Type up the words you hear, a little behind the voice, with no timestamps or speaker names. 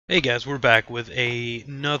Hey guys, we're back with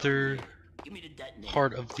another Give me the detonator.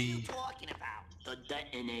 part of What are you the... talking about? The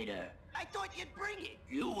detonator. I thought you'd bring it.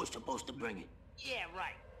 You were supposed to bring it. Yeah,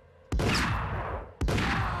 right.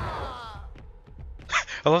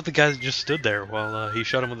 I love the guy that just stood there while he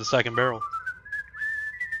shot him with the second barrel.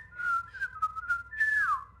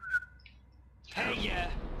 Hey,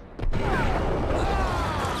 yeah.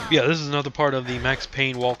 Yeah, this is another part of the Max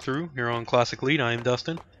Payne walkthrough here on Classic Lead. I am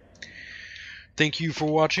Dustin. Thank you for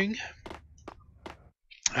watching.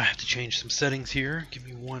 I have to change some settings here. Give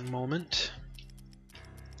me one moment.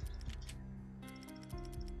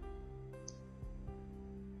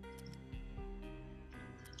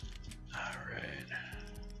 Alright.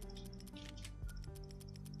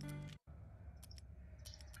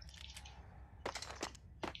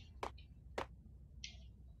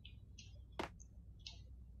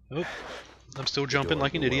 Oh, I'm still jumping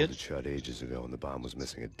like an idiot. The door shut ages ago and the bomb was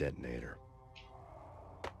missing a detonator.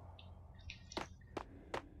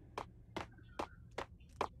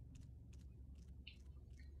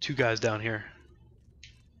 Two guys down here.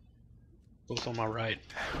 Both on my right.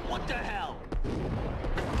 What the hell?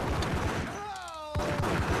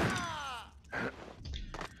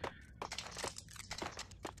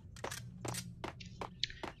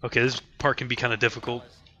 Okay, this part can be kind of difficult.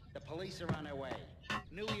 The police are on their way.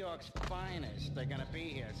 New York's finest. They're gonna be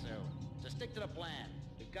here soon. So stick to the plan.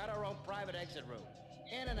 We've got our own private exit route.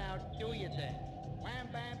 In and out, do your thing. Wham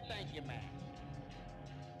bam, thank you, man.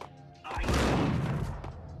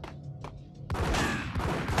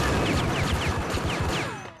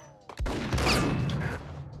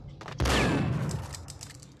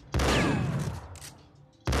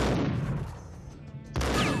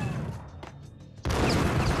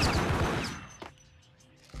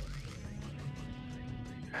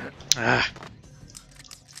 Ah.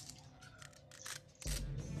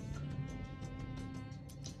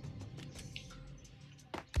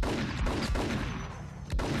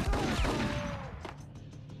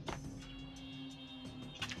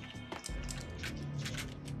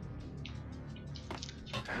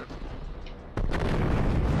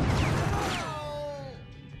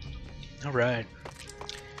 Alright.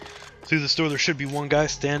 Through the store there should be one guy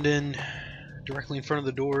standing directly in front of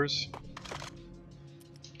the doors.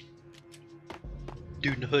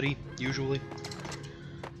 Dude in a hoodie, usually.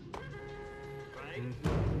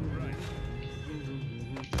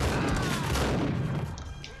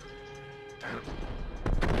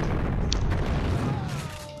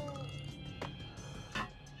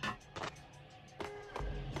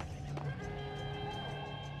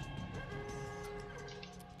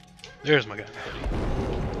 There's my guy in the hoodie.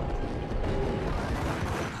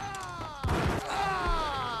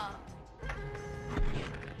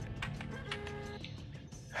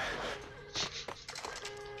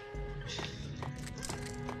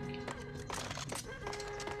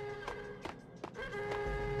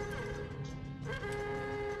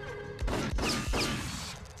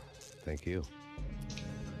 Thank you.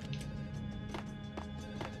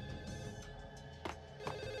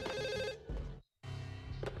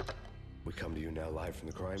 We come to you now live from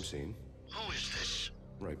the crime scene. Who is this?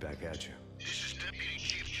 Right back at you. This is Deputy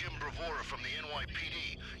Chief Jim Bravura from the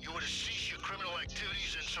NYPD. You are to cease your criminal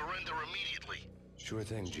activities and surrender immediately. Sure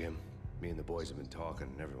thing, Jim. Me and the boys have been talking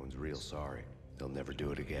and everyone's real sorry. They'll never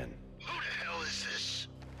do it again. Who the hell is this?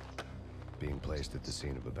 Being placed at the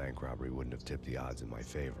scene of a bank robbery wouldn't have tipped the odds in my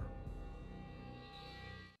favor.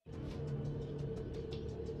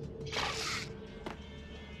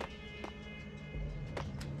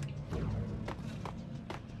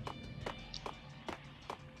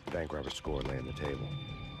 The bank robber's score lay on the table.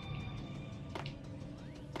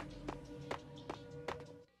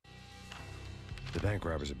 The bank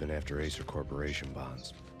robbers have been after Acer Corporation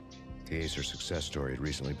bonds. The Acer success story had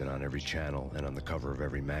recently been on every channel and on the cover of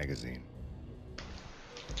every magazine.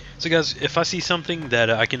 So guys, if I see something that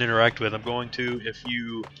I can interact with, I'm going to. If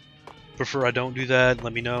you prefer I don't do that,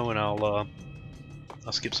 let me know and I'll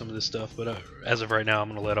skip some of this stuff. But as of right now, I'm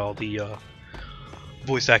going to let all the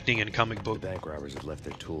voice acting and comic book The bank robbers had left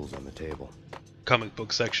their tools on the table.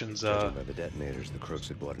 sections. Judging by the detonators, the crooks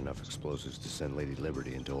had bought enough explosives to send Lady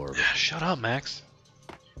Liberty into orbit. Shut up, Max.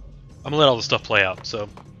 I'm going to let all the stuff play out, so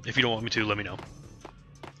if you don't want me to, let me know.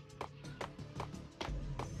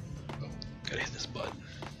 Oh, gotta hit this button.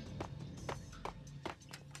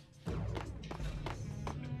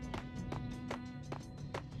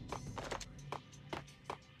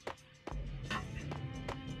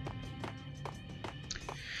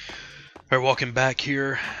 Alright, walking back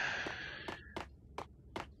here.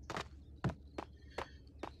 At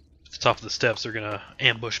the top of the steps, they're gonna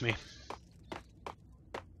ambush me.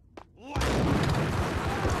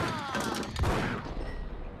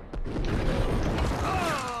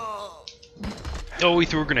 Oh, he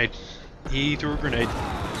threw a grenade. He threw a grenade.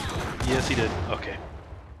 Yes, he did. Okay.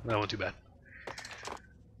 That wasn't too bad.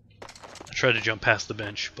 I tried to jump past the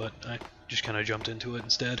bench, but I just kind of jumped into it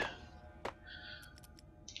instead.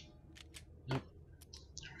 Nope.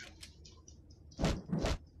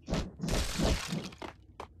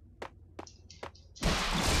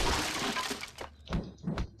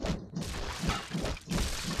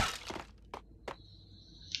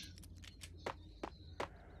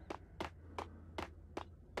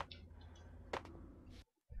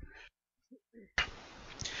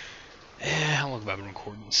 How long have I been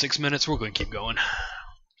recording? 6 minutes? We're going to keep going.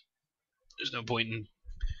 There's no point in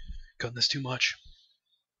cutting this too much.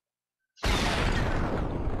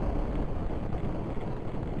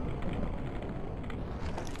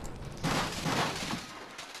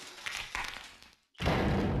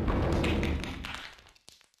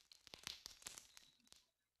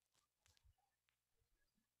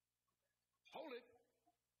 Hold it.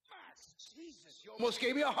 Max, Jesus, you almost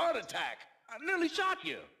gave me a heart attack. I nearly shot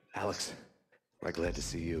you. Alex, I'm glad to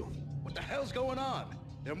see you. What the hell's going on?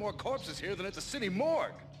 There are more corpses here than at the city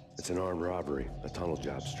morgue. It's an armed robbery, a tunnel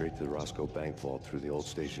job straight to the Roscoe Bank vault through the old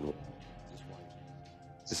station.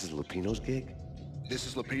 This is Lupino's gig? This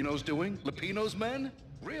is Lupino's doing? Lupino's men?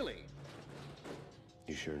 Really?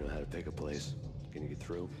 You sure know how to pick a place. Can you get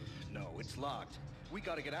through? No, it's locked. We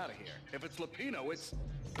gotta get out of here. If it's Lupino, it's...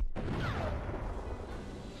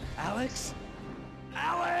 Alex?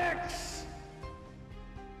 Alex!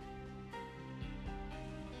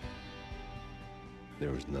 There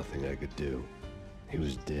was nothing I could do. He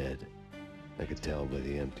was dead. I could tell by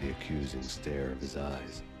the empty, accusing stare of his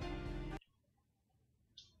eyes.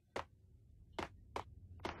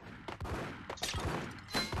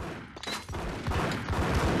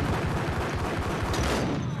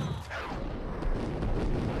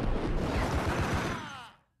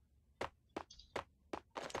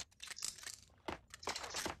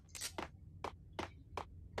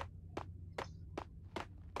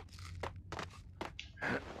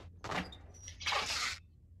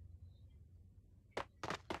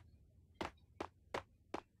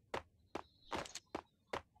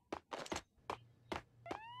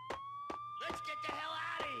 Let's get the hell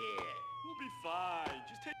out of here. We'll be fine.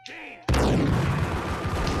 Just take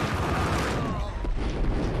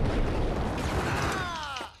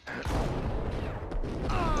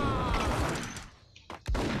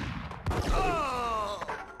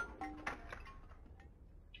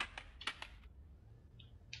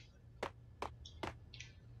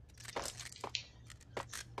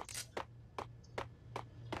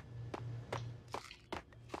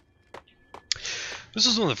This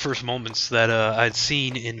was one of the first moments that I'd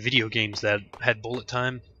seen in video games that had bullet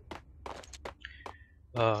time.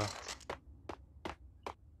 Or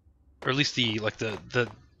at least the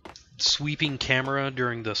sweeping camera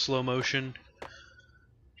during the slow motion.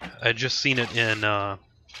 I'd just seen it in The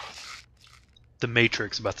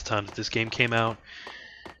Matrix about the time that this game came out,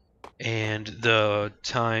 and the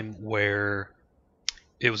time where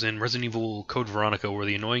it was in Resident Evil Code Veronica where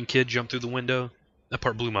the annoying kid jumped through the window. That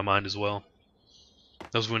part blew my mind as well.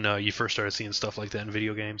 That was when you first started seeing stuff like that in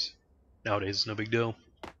video games. Nowadays, it's no big deal.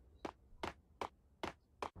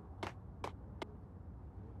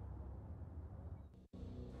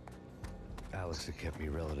 Alex had kept me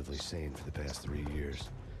relatively sane for the past 3 years.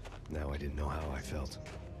 Now I didn't know how I felt.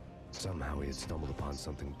 Somehow he had stumbled upon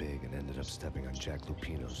something big and ended up stepping on Jack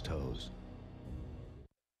Lupino's toes.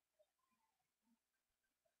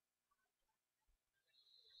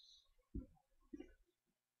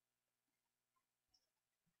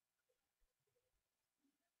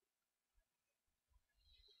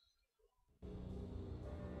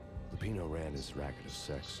 Lupino ran his racket of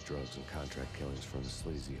sex, drugs, and contract killings from a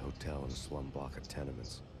sleazy hotel in a slum block of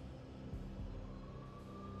tenements.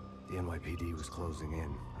 The NYPD was closing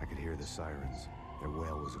in. I could hear the sirens. Their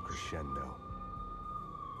wail was a crescendo.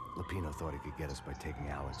 Lupino thought he could get us by taking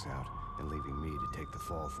Alex out and leaving me to take the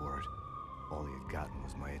fall for it. All he had gotten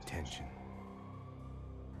was my attention.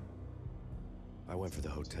 I went for the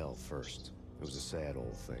hotel first. It was a sad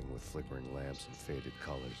old thing with flickering lamps and faded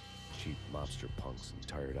colors, cheap mobster punks and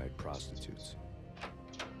tired-eyed prostitutes.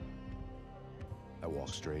 I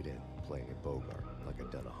walked straight in, playing at Bogart, like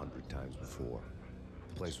I'd done 100 times before.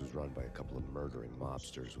 The place was run by a couple of murdering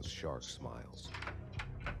mobsters with shark smiles.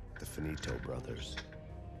 The Finito brothers.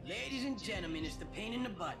 Ladies and gentlemen, it's the pain in the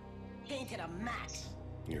butt. Pain to the max.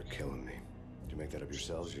 You're killing me. Did you make that up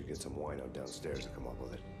yourselves, or you get some wino downstairs to come up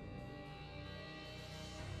with it?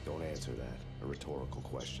 Don't answer that. A rhetorical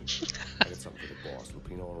question. I got something for the boss.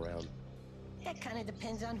 Lupino around? That kind of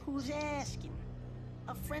depends on who's asking.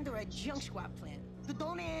 A friend or a junk squad plan.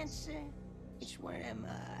 Don't answer. It's one of them,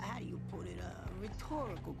 how do you put it,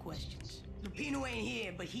 rhetorical questions. Lupino ain't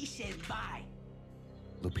here, but he says bye.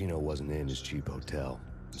 Lupino wasn't in his cheap hotel.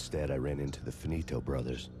 Instead, I ran into the Finito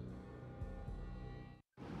brothers.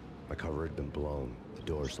 My cover had been blown, the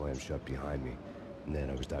door slammed shut behind me, and then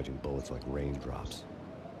I was dodging bullets like raindrops.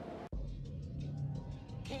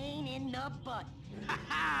 Pain in the butt. Ha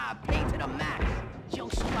ha! Pain to the max. Joe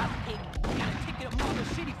Swap Pig. Got a ticket to Marble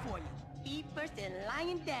City for you. Be first and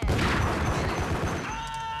lying down. Ah!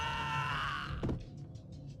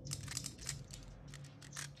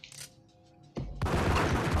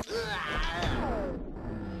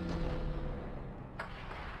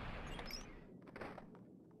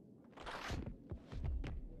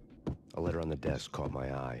 A letter on the desk caught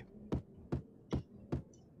my eye.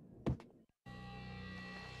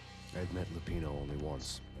 I had met Lupino only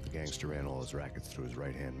once. The gangster ran all his rackets through his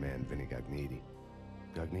right-hand man, Vinny Gagniti.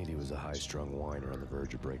 Gagniti was a high-strung whiner on the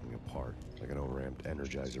verge of breaking apart, like an overamped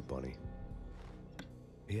Energizer bunny.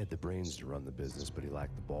 He had the brains to run the business, but he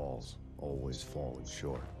lacked the balls, always falling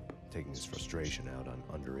short, taking his frustration out on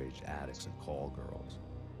underage addicts and call girls.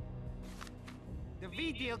 The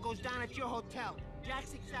V deal goes down at your hotel.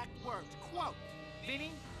 Jack's exact words. Quote,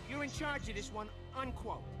 Vinny, you're in charge of this one,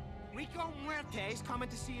 unquote. Rico Muerte's coming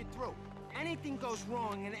to see it through. Anything goes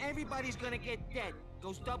wrong and everybody's gonna get dead.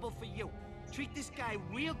 Goes double for you. Treat this guy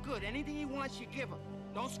real good. Anything he wants, you give him.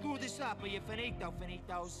 Don't screw this up or you're finito,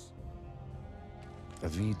 finitos. A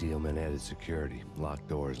V deal meant added security, locked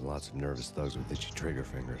doors, and lots of nervous thugs with itchy trigger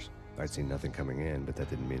fingers. I'd seen nothing coming in, but that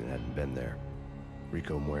didn't mean it hadn't been there.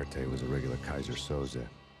 Rico Muerte was a regular Kaiser Soze,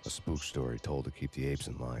 a spook story told to keep the apes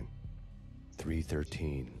in line.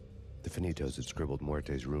 313. The Finitos had scribbled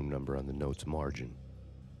Muerte's room number on the note's margin.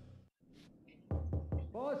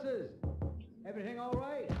 Bosses! Everything all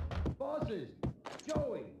right? Bosses!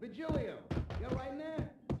 Joey! Virgilio! You all right in there?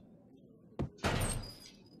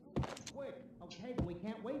 Quick! Okay, but we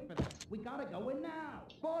can't wait for that. We gotta go in now!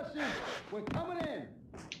 Bosses! We're coming in!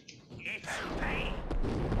 It's Payne.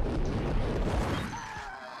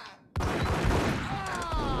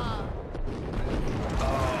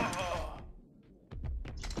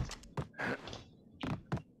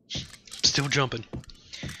 Still jumping.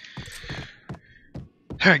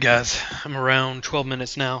 Alright guys, I'm around 12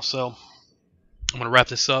 minutes now, so I'm going to wrap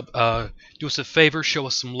this up. Do us a favor, show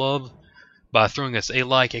us some love by throwing us a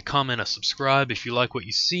like, a comment, a subscribe if you like what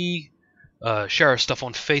you see. Share our stuff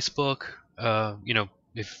on Facebook. You know,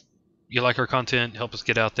 if you like our content, help us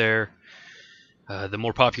get out there. The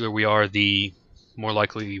more popular we are, the more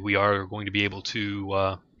likely we are going to be able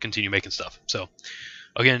to continue making stuff. So,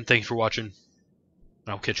 again, thank you for watching.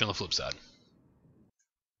 I'll catch you on the flip side.